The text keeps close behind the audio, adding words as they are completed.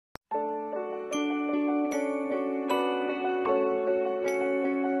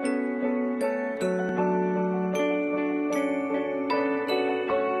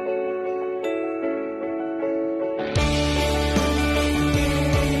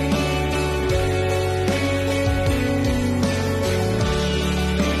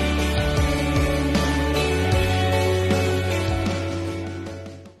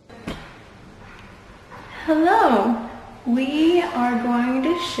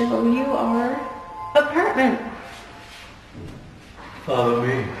show you our apartment. Follow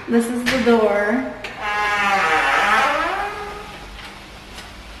me. This is the door.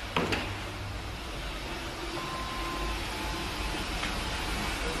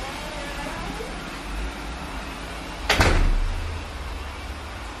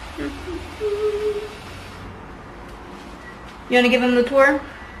 You want to give him the tour?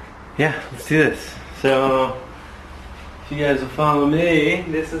 Yeah, let's do this. So, if you guys will follow me,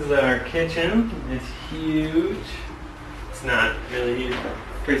 this is our kitchen. It's huge. It's not really huge,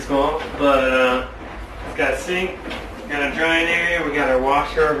 pretty small, but it's got a sink, got a drying area, we got our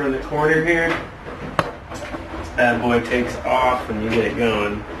washer over in the corner here. This bad boy takes off when you get it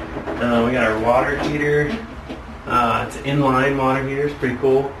going. We got our water heater. It's an inline water heater, it's pretty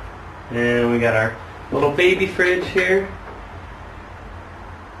cool. And we got our little baby fridge here.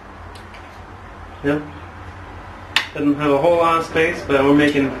 Yep. Doesn't have a whole lot of space, but we're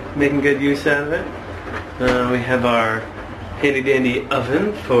making good use out of it. We have our handy dandy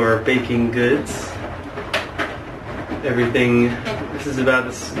oven for baking goods. Everything. This is about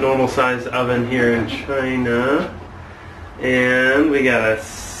this normal size oven here in China. And we got a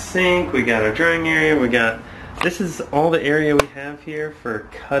sink. We got our drying area. This is all the area we have here for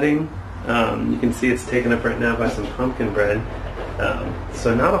cutting. You can see it's taken up right now by some pumpkin bread.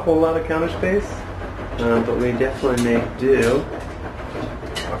 So not a whole lot of counter space. But we definitely make do.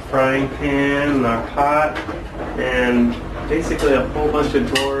 Our frying pan and our pot, and basically a whole bunch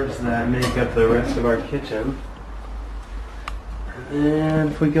of drawers that make up the rest of our kitchen. And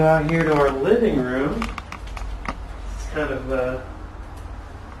if we go out here to our living room, it's kind of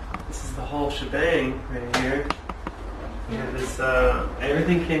this is the whole shebang right here. We have this.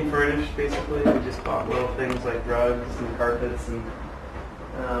 Everything came furnished basically. We just bought little things like rugs and carpets and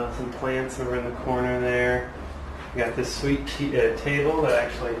some plants over in the corner there. We got this sweet table that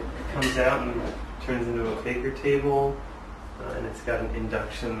actually comes out and turns into a baker table, and it's got an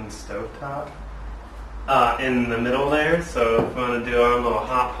induction stovetop in the middle there. So if we want to do our own little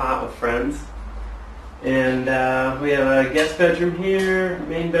hot pot with friends, and we have a guest bedroom here,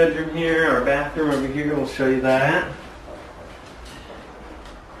 main bedroom here, our bathroom over here. We'll show you that.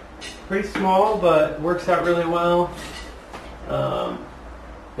 Pretty small, but works out really well.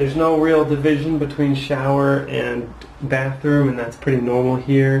 There's no real division between shower and bathroom, and that's pretty normal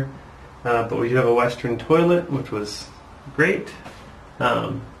here. But we do have a Western toilet, which was great,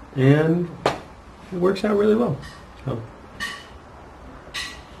 and it works out really well. So.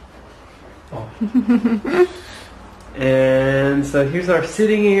 Oh. And so here's our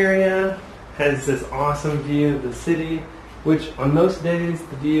sitting area. Has this awesome view of the city, which on most days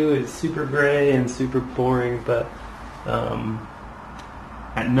the view is super gray and super boring, but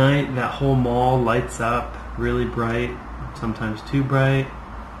at night, that whole mall lights up really bright, sometimes too bright.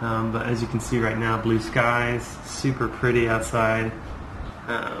 But as you can see right now, blue skies, super pretty outside.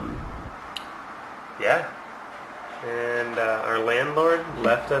 Yeah. And our landlord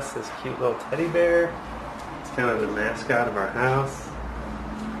left us this cute little teddy bear. It's kind of the mascot of our house.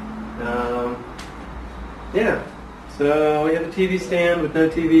 Yeah. So we have a TV stand with no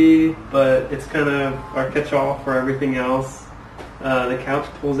TV, but it's kind of our catch-all for everything else. The couch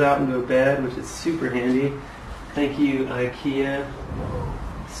pulls out into a bed, which is super handy. Thank you, IKEA.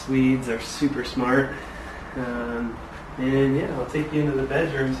 Swedes are super smart. And yeah, I'll take you into the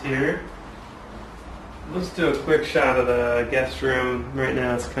bedrooms here. Let's do a quick shot of the guest room. Right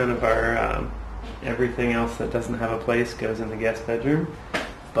now it's kind of our, everything else that doesn't have a place goes in the guest bedroom.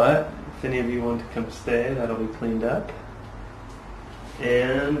 But if any of you want to come stay, that'll be cleaned up.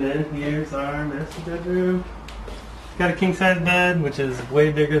 And then here's our master bedroom. Got a king-size bed, which is way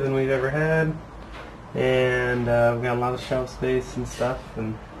bigger than we've ever had, and we've got a lot of shelf space and stuff,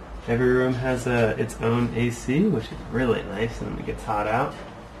 and every room has its own AC, which is really nice when it gets hot out.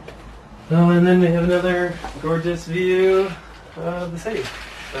 Oh, and then we have another gorgeous view of the city.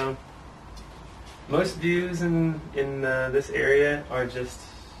 So most views in this area are just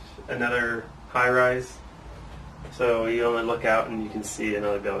another high-rise, so you only look out and you can see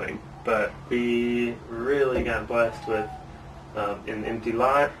another building. But we really got blessed with an empty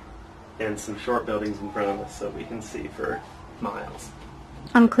lot and some short buildings in front of us, so we can see for miles.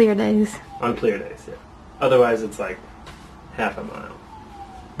 On clear days. On clear days, yeah. Otherwise it's like half a mile.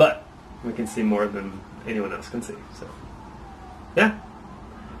 But we can see more than anyone else can see, so yeah.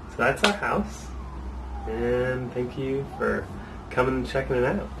 So that's our house, and thank you for coming and checking it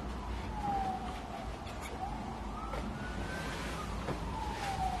out.